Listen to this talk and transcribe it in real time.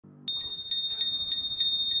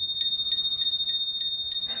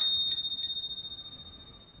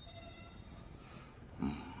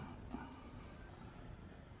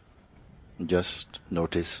Just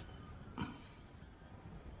notice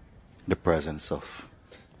the presence of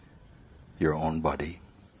your own body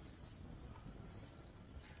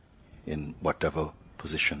in whatever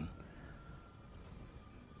position.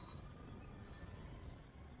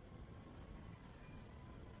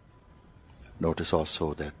 Notice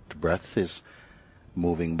also that the breath is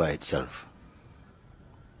moving by itself,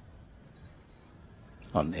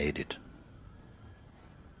 unaided.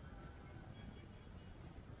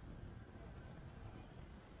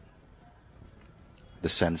 The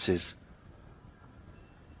senses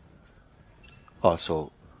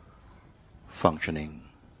also functioning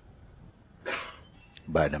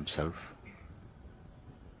by themselves.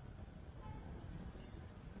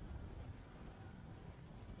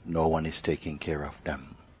 No one is taking care of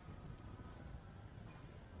them.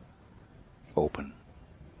 Open.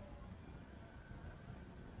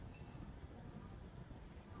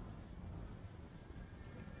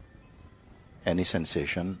 Any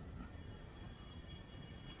sensation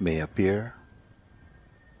may appear,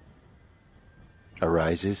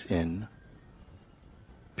 arises in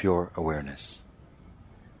pure awareness.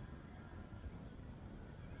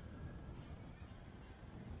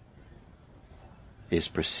 Is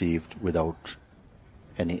perceived without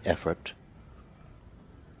any effort.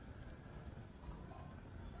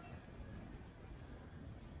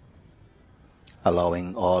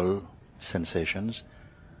 Allowing all sensations,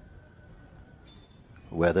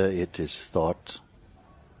 whether it is thought,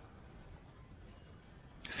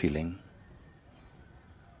 feeling,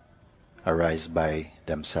 arise by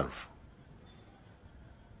themselves.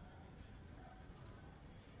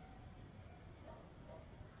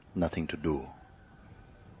 Nothing to do.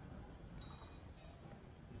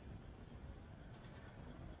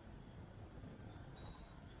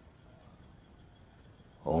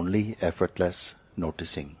 Only effortless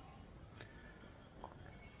noticing.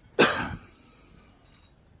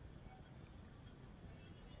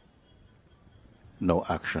 No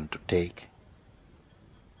action to take.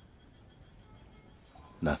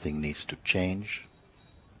 Nothing needs to change.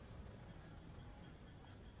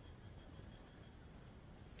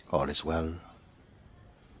 All is well.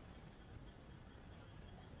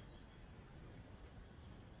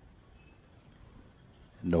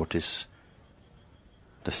 Notice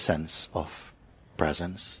the sense of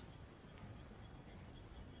presence,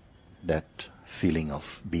 that feeling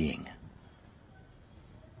of being.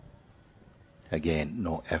 Again,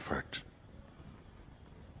 no effort.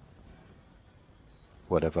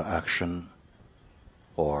 Whatever action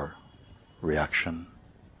or reaction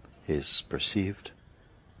is perceived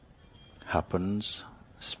happens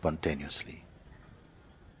spontaneously.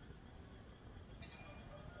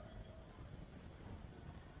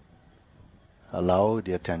 Allow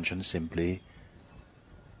the attention simply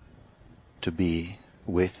to be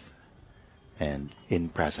with and in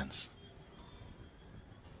presence.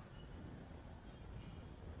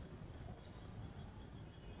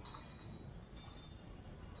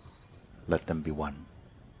 Let them be one.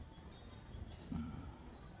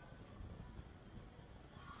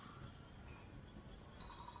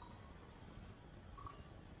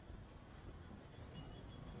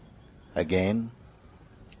 Again,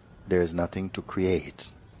 there is nothing to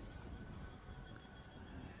create.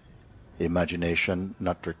 Imagination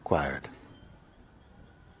not required.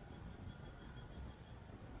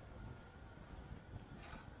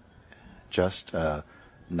 Just a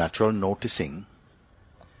natural noticing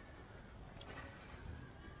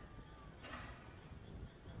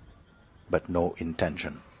but no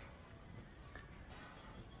intention.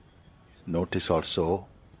 Notice also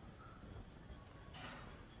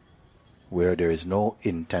where there is no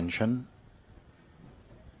intention,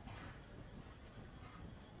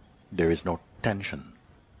 there is no tension.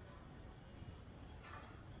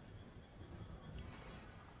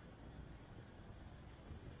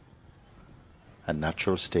 A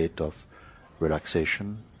natural state of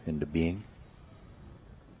relaxation in the being.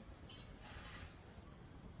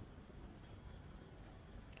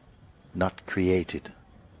 Not created.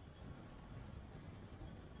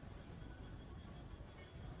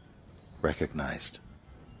 Recognized.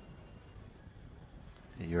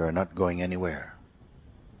 You are not going anywhere.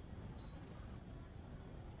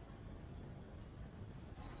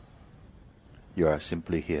 You are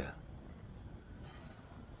simply here.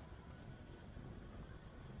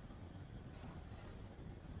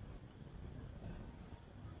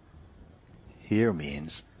 Here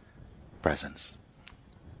means presence.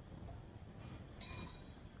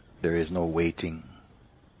 There is no waiting.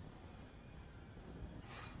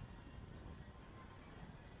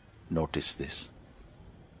 Notice this.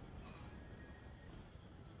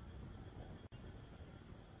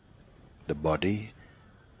 The body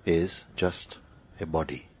is just a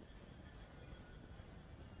body.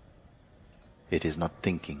 It is not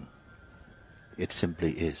thinking. It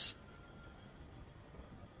simply is.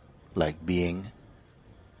 Like being,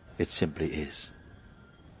 it simply is.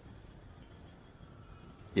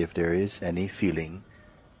 If there is any feeling,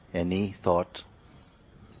 any thought,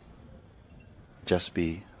 just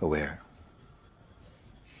be aware.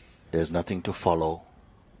 There's nothing to follow,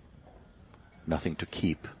 nothing to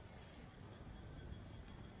keep,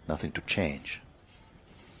 nothing to change.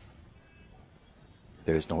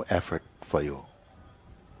 There is no effort for you.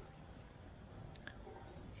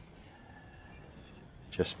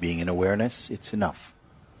 Just being in awareness, it's enough.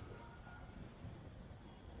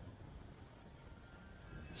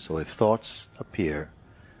 So if thoughts appear,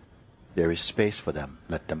 there is space for them,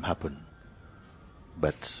 let them happen.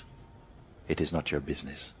 But it is not your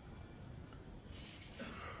business.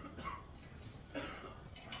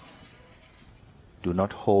 Do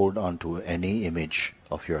not hold on to any image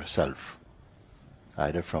of yourself,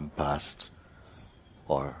 either from past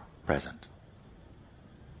or present.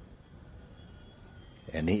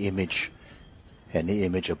 Any image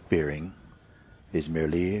appearing is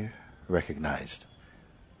merely recognized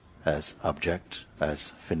as object,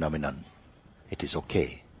 as phenomenon. It is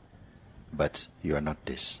okay, but you are not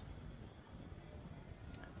this.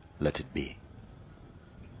 Let it be.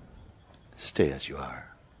 Stay as you are.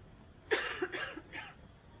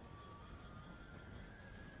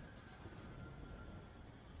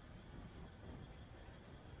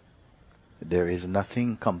 There is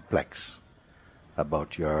nothing complex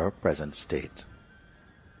about your present state.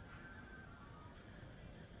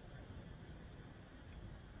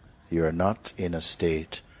 You are not in a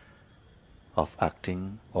state of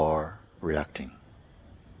acting or reacting.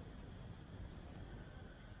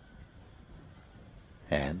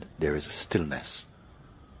 And there is a stillness.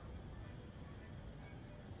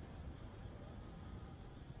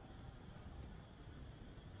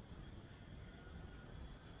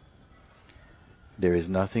 There is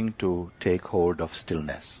nothing to take hold of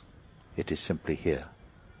stillness. It is simply here,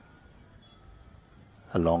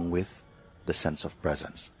 along with the sense of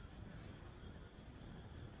presence.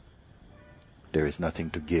 There is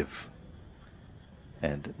nothing to give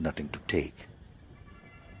and nothing to take.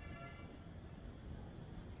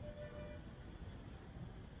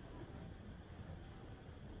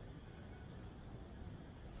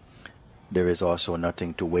 There is also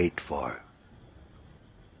nothing to wait for.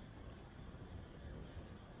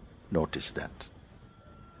 Notice that.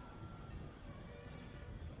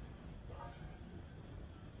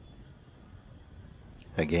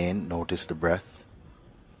 Again, notice the breath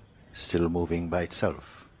still moving by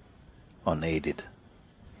itself, unaided.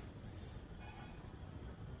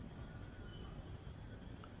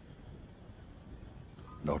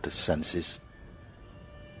 Notice senses,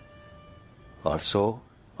 also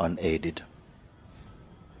unaided.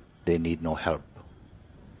 They need no help.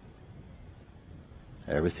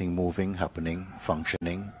 Everything moving, happening,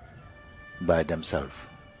 functioning by themselves.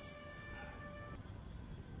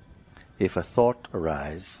 If a thought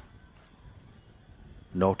arises,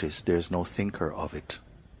 notice there is no thinker of it.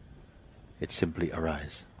 It simply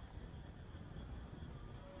arises.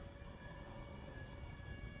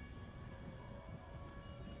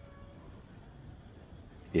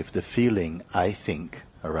 If the feeling I think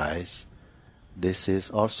arises, this is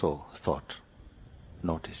also thought.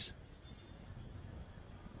 Notice.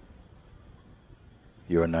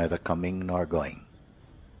 You are neither coming nor going.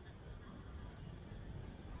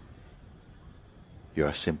 You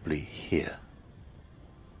are simply here.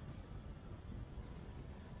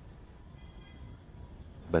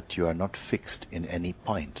 But you are not fixed in any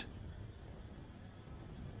point.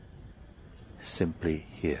 Simply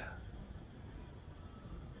here.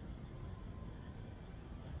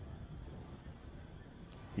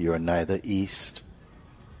 You are neither east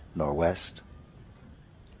nor west,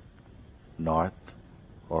 north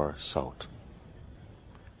or south.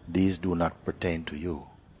 These do not pertain to you.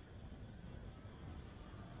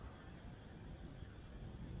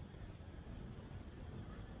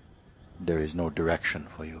 There is no direction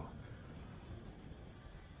for you.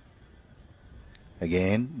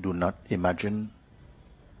 Again, do not imagine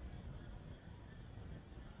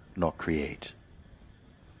nor create.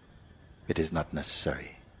 It is not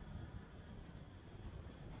necessary.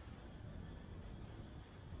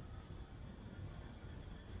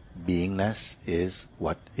 Beingness is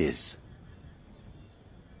what is.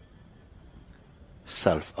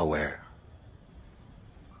 Self-aware.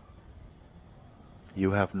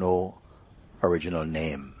 You have no original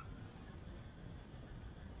name,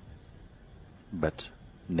 but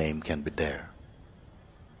name can be there.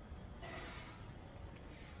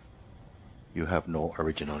 You have no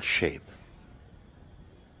original shape,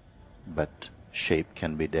 but shape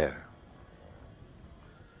can be there.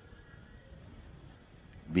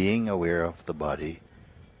 Being aware of the body,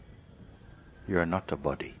 you are not a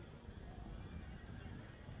body.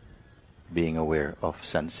 Being aware of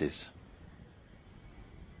senses,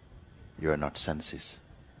 you are not senses.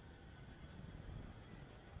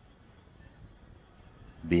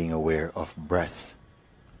 Being aware of breath,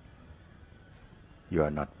 you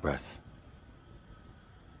are not breath.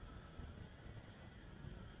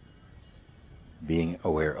 Being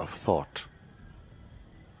aware of thought,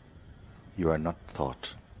 you are not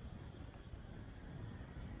thought.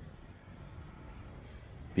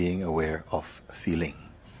 Being aware of feeling,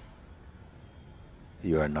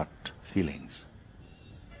 you are not feelings.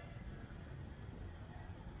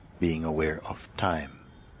 Being aware of time,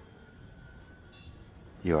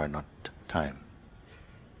 you are not time.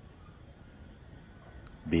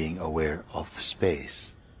 Being aware of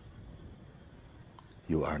space,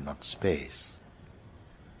 you are not space.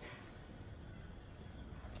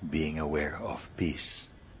 Being aware of peace,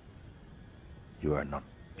 you are not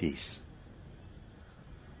peace.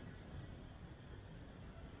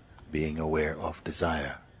 Being aware of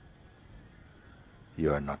desire,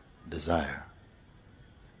 you are not desire.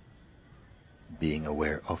 Being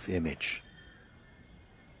aware of image,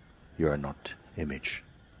 you are not image.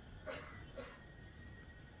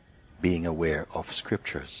 Being aware of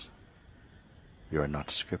scriptures, you are not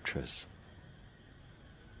scriptures.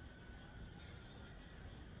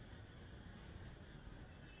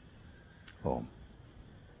 Om.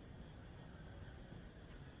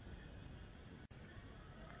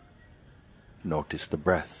 Notice the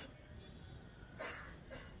breath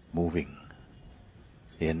moving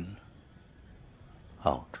in,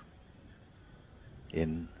 out,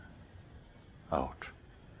 in, out.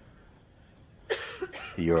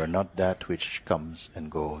 You are not that which comes and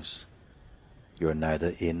goes. You are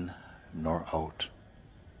neither in nor out.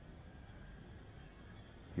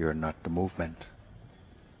 You are not the movement.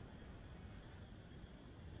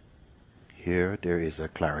 Here there is a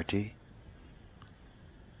clarity,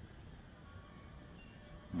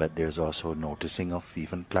 but there's also noticing of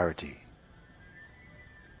even clarity.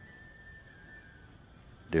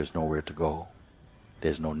 There's nowhere to go.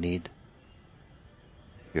 There's no need.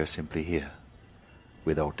 You're simply here,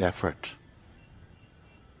 without effort.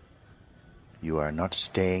 You are not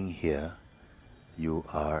staying here. You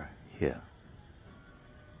are here.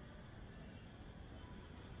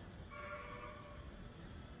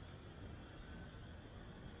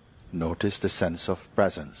 Notice the sense of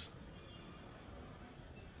presence,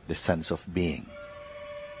 the sense of being.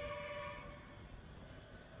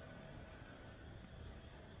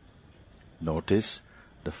 Notice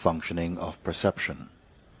the functioning of perception.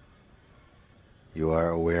 You are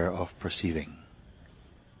aware of perceiving.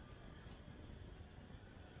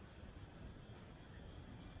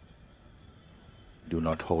 Do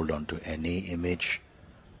not hold on to any image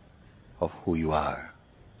of who you are.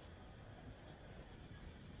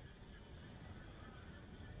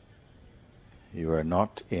 You are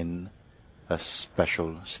not in a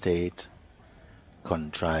special state,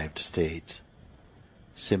 contrived state.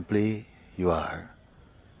 Simply you are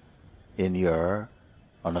in your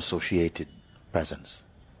unassociated presence.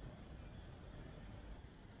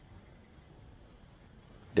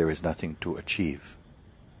 There is nothing to achieve,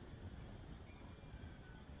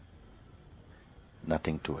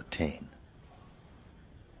 nothing to attain.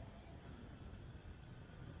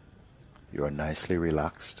 You are nicely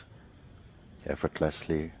relaxed,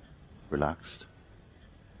 effortlessly relaxed,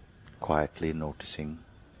 quietly noticing,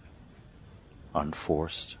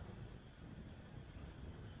 unforced.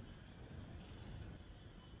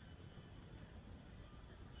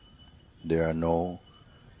 There are no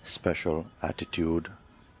special attitude,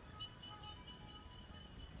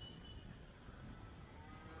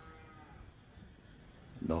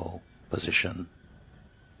 no position,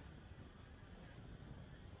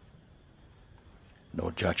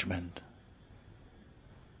 no judgment.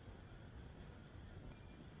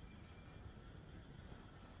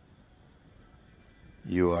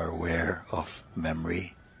 You are aware of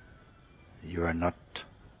memory. You are not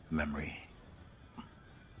memory.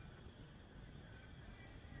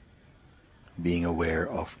 Being aware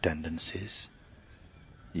of tendencies.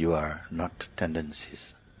 You are not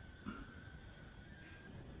tendencies.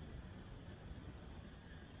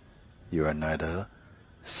 You are neither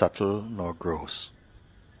subtle nor gross.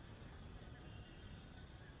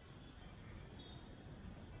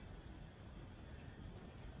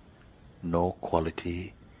 No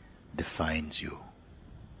quality defines you.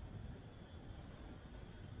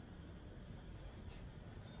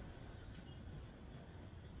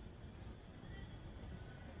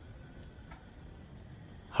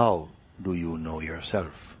 How do you know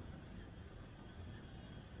yourself?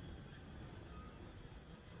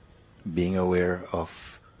 Being aware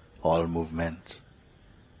of all movement,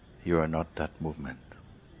 you are not that movement.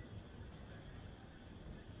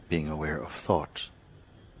 Being aware of thought,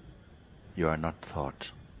 you are not thought.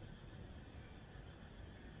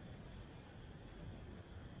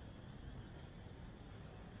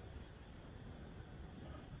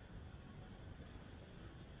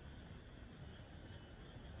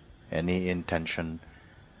 Any intention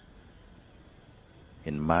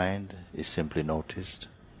in mind is simply noticed.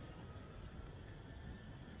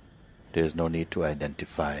 There is no need to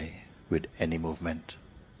identify with any movement.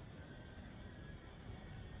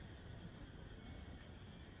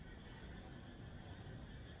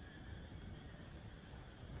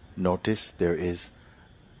 Notice there is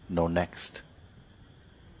no next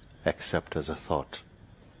except as a thought.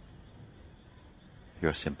 You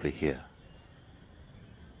are simply here.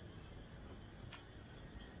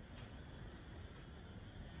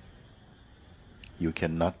 You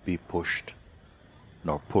cannot be pushed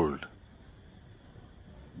nor pulled.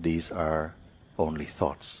 These are only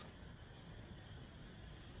thoughts.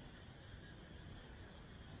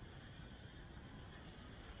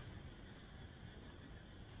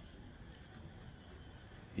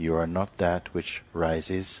 You are not that which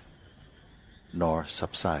rises nor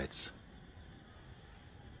subsides.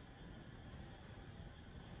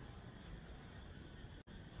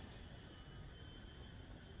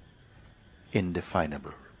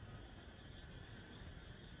 Indefinable,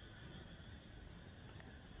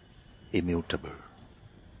 immutable,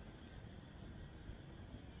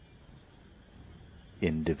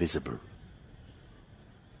 indivisible.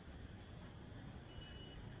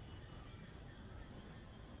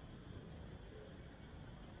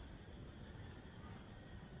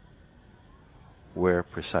 Where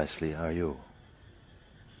precisely are you?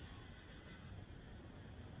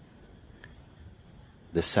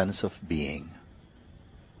 The sense of being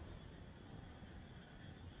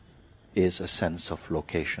is a sense of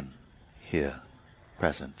location, here,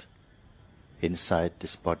 present, inside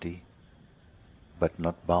this body, but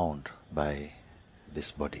not bound by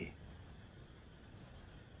this body.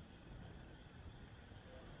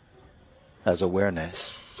 As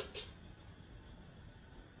awareness,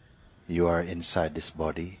 you are inside this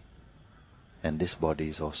body, and this body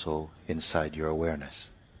is also inside your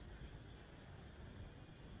awareness.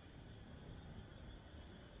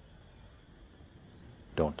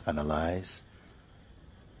 Don't analyze,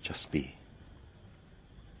 just be.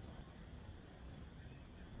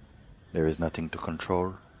 There is nothing to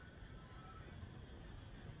control.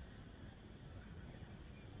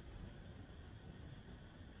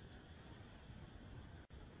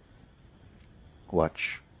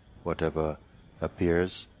 Watch whatever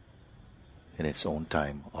appears in its own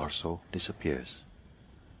time also disappears.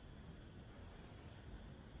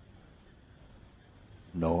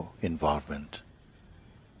 No involvement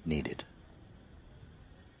needed.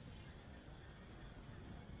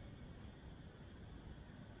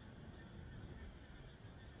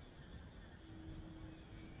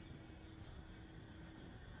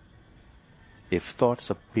 If thoughts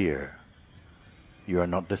appear, you are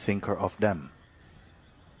not the thinker of them.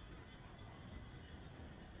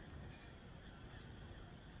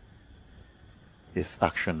 If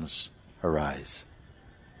actions arise,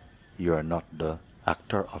 you are not the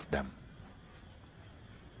actor of them.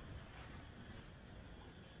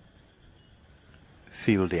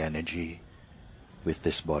 Feel the energy with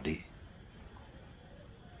this body.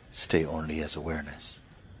 Stay only as awareness.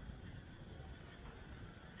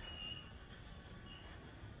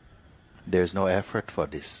 There is no effort for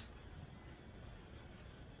this,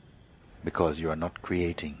 because you are not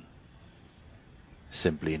creating,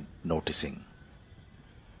 simply noticing.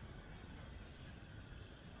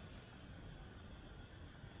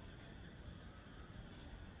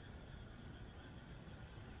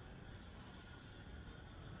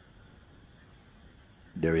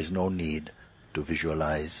 There is no need to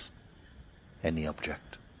visualize any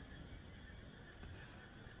object.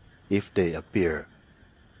 If they appear,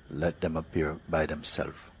 let them appear by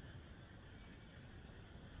themselves.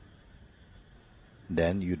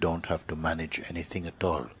 Then you don't have to manage anything at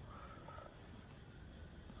all.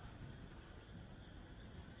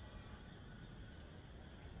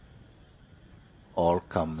 All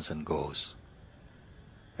comes and goes,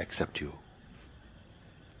 except you.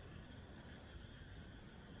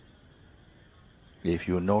 If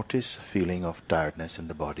you notice a feeling of tiredness in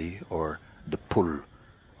the body or the pull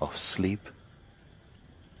of sleep,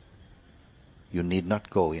 you need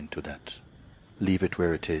not go into that. Leave it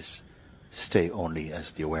where it is. Stay only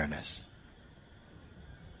as the awareness.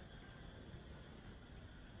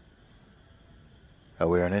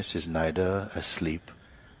 Awareness is neither asleep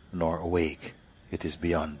nor awake. It is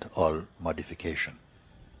beyond all modification.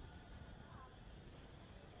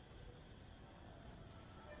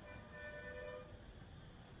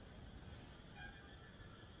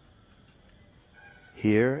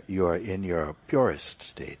 Here you are in your purest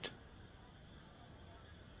state,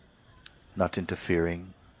 not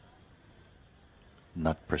interfering,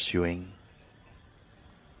 not pursuing,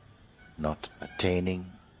 not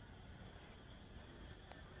attaining,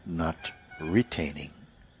 not retaining.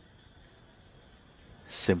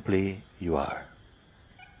 Simply you are.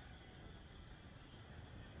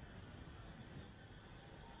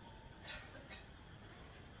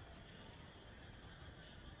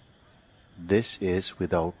 This is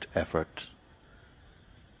without effort,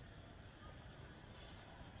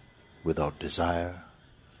 without desire,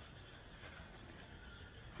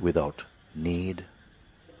 without need,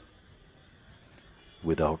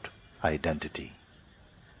 without identity.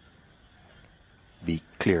 Be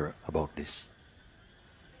clear about this.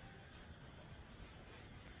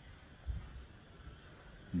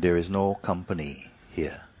 There is no company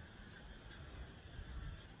here.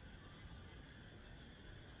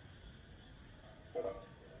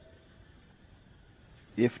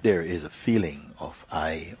 If there is a feeling of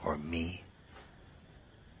I or me,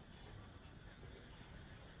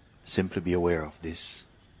 simply be aware of this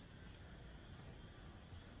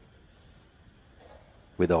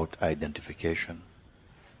without identification.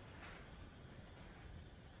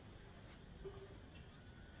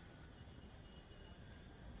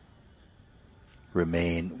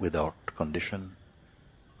 Remain without condition.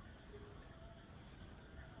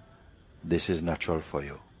 This is natural for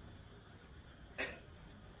you.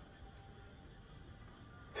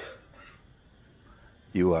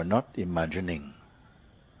 You are not imagining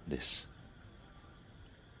this,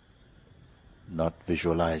 not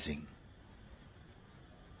visualizing,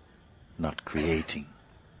 not creating,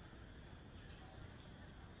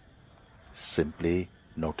 simply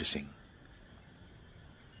noticing.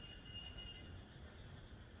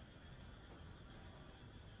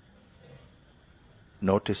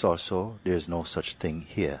 Notice also there is no such thing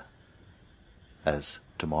here as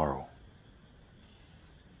tomorrow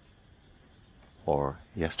or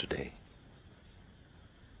yesterday.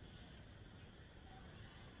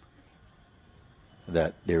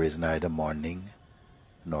 That there is neither morning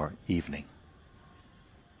nor evening.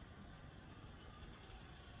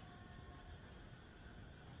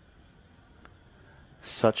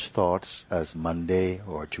 Such thoughts as Monday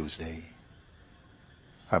or Tuesday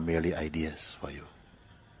are merely ideas for you.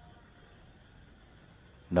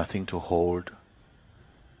 Nothing to hold,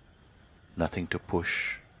 nothing to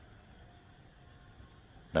push,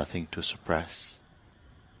 nothing to suppress.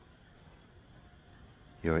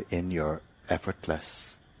 You're in your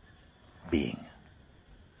effortless being.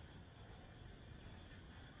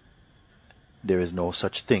 There is no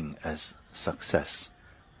such thing as success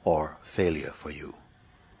or failure for you.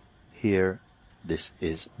 Here, this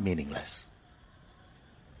is meaningless.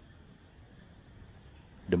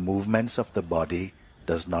 The movements of the body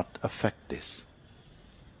does not affect this.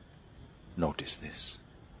 Notice this.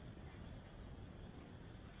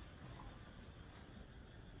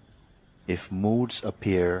 If moods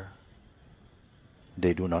appear,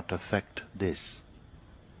 they do not affect this.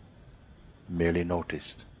 Merely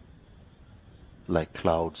noticed, like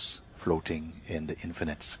clouds floating in the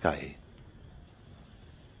infinite sky.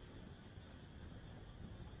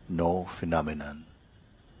 No phenomenon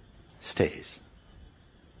stays.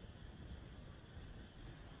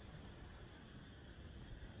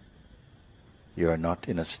 You are not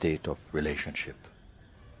in a state of relationship.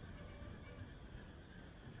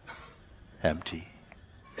 Empty,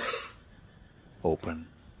 open.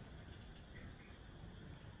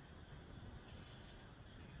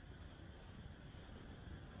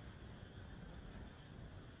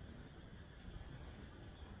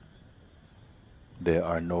 There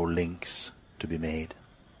are no links to be made,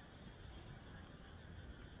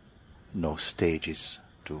 no stages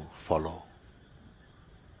to follow,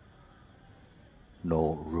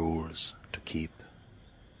 no rules to keep,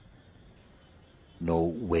 no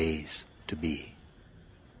ways to be.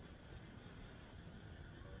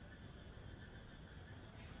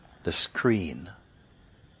 The screen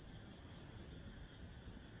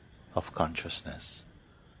of consciousness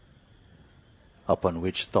upon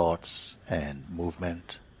which thoughts and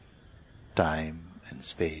movement, time and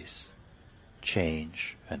space,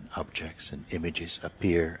 change and objects and images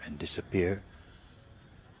appear and disappear,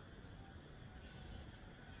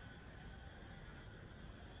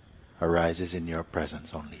 arises in your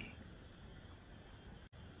presence only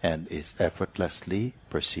and is effortlessly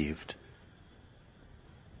perceived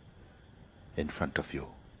in front of you.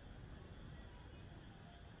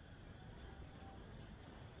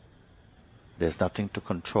 There's nothing to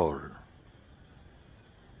control.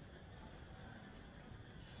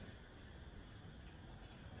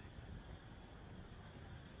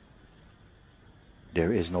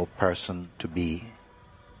 There is no person to be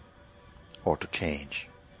or to change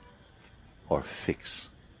or fix.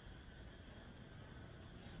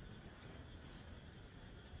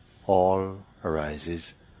 All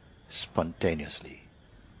arises spontaneously.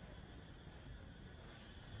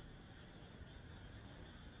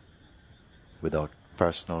 Without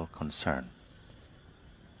personal concern.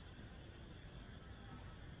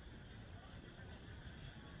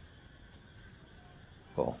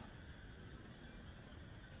 Oh.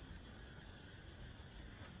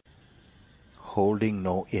 Holding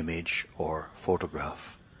no image or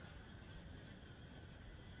photograph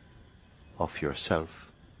of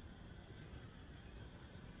yourself,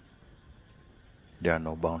 there are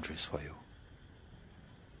no boundaries for you.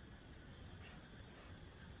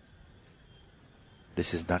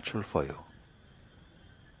 This is natural for you.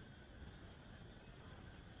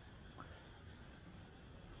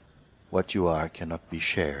 What you are cannot be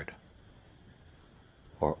shared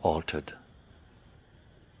or altered.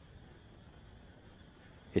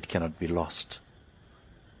 It cannot be lost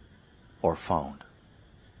or found.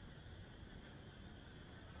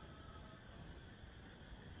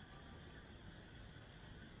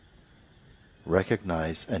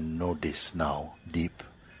 Recognize and know this now, deep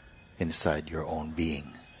inside your own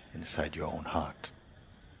being, inside your own heart.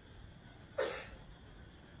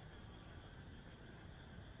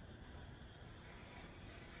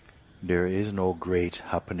 There is no great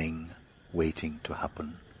happening waiting to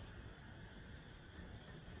happen.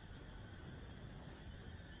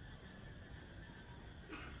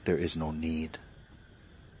 There is no need.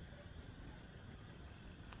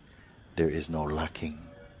 There is no lacking.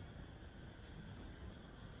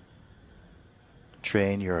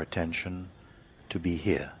 Train your attention to be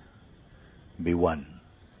here. Be one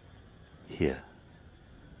here.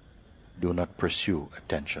 Do not pursue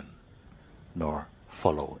attention, nor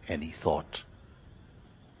follow any thought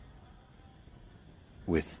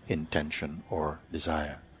with intention or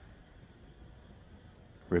desire.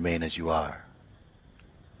 Remain as you are.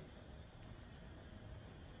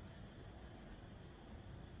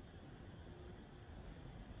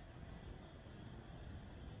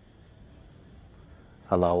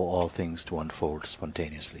 Allow all things to unfold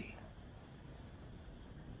spontaneously.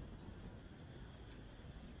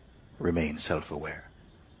 Remain self-aware.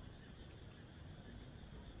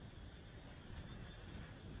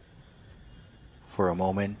 For a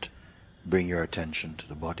moment, bring your attention to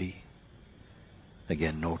the body.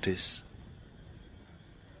 Again, notice.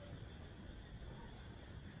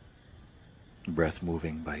 Breath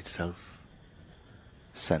moving by itself.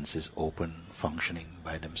 Senses open, functioning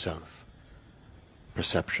by themselves.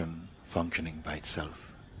 Perception functioning by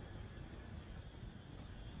itself.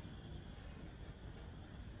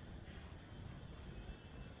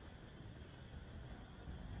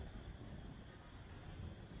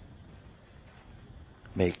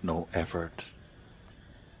 Make no effort,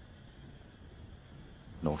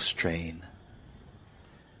 no strain,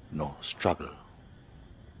 no struggle.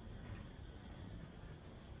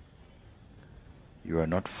 You are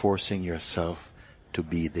not forcing yourself to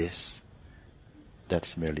be this.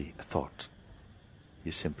 That's merely a thought.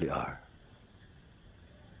 You simply are.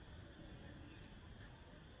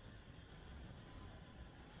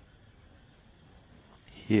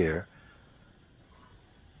 Here,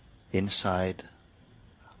 inside,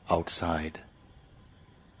 outside,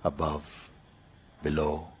 above,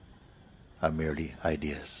 below, are merely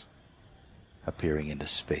ideas appearing in the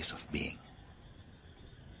space of being.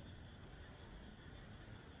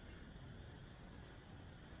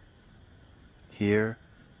 Here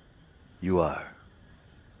you are.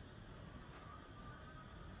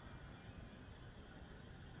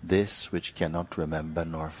 This which cannot remember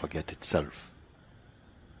nor forget itself,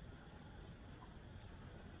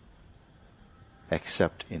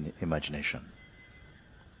 except in imagination.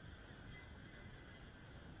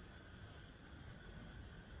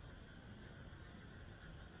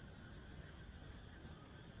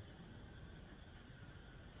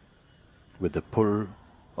 With the pull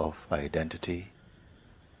of identity,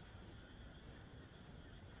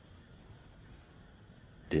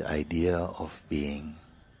 the idea of being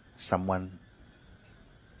someone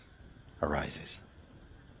arises.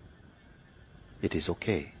 It is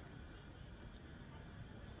okay,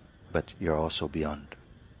 but you're also beyond.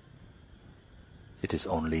 It is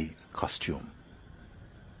only costume.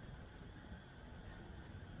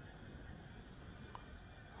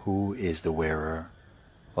 Who is the wearer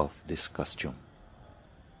of this costume?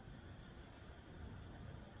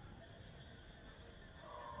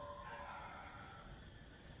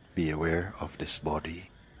 Be aware of this body,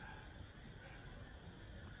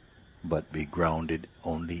 but be grounded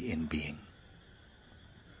only in being.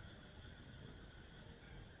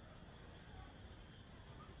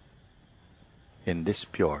 In this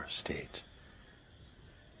pure state,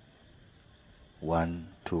 1,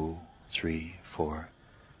 2, 3, 4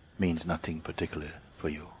 means nothing particular for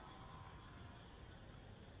you.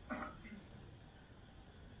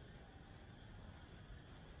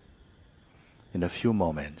 In a few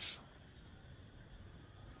moments,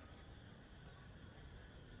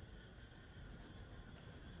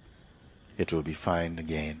 it will be fine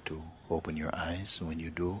again to open your eyes. When you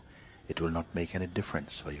do, it will not make any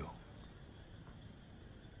difference for you.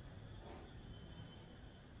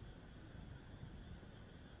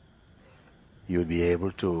 You will be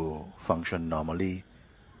able to function normally,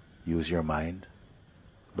 use your mind,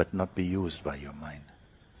 but not be used by your mind.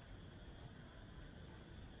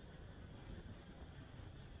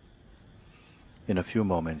 In a few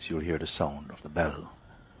moments you'll hear the sound of the bell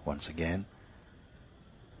once again.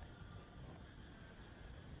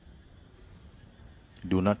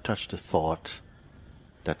 Do not touch the thought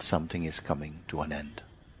that something is coming to an end.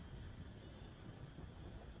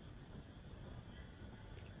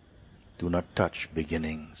 Do not touch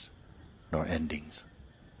beginnings nor endings.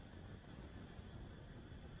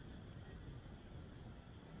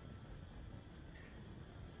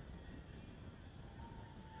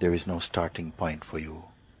 There is no starting point for you.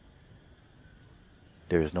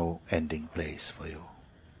 There is no ending place for you.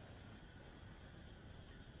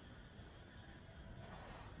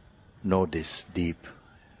 Know this deep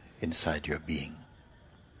inside your being.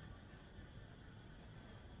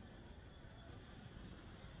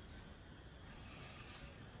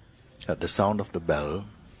 At the sound of the bell,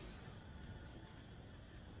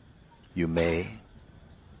 you may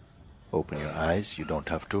open your eyes. You don't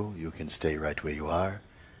have to. You can stay right where you are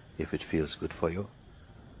if it feels good for you,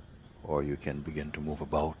 or you can begin to move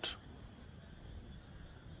about.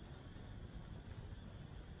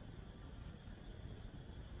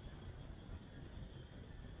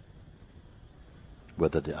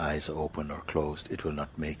 Whether the eyes are open or closed, it will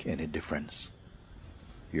not make any difference.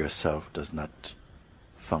 Yourself does not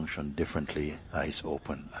function differently, eyes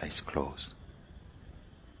open, eyes closed.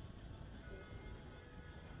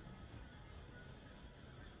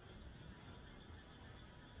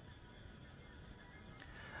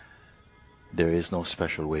 There is no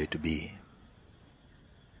special way to be.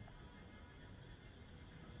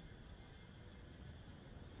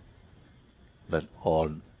 Let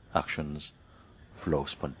all actions flow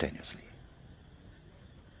spontaneously.